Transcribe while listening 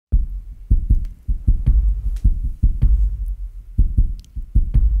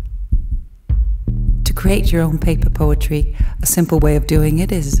create your own paper poetry, a simple way of doing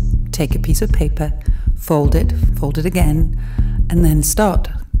it is take a piece of paper, fold it again, and then start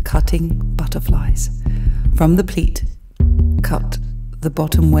cutting butterflies. From the pleat, cut the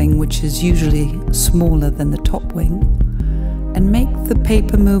bottom wing, which is usually smaller than the top wing, and make the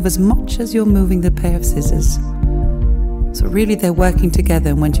paper move as much as you're moving the pair of scissors. So really they're working together,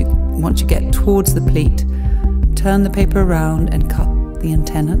 and once you get towards the pleat, turn the paper around and cut the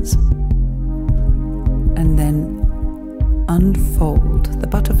antennas, and then unfold the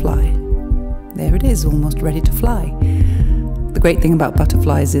butterfly. There it is, almost ready to fly. The great thing about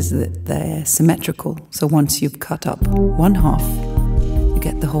butterflies is that they're symmetrical, so once you've cut up one half, you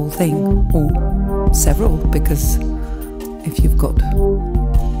get the whole thing, or several, because if you've got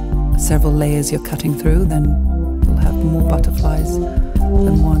several layers you're cutting through, then you'll have more butterflies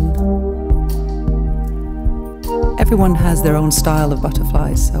than one. Everyone has their own style of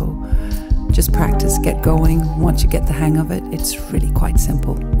butterflies, so just practice, get going. Once you get the hang of it, it's really quite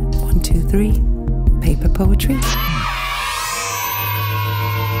simple. 1, 2, 3, paper poetry.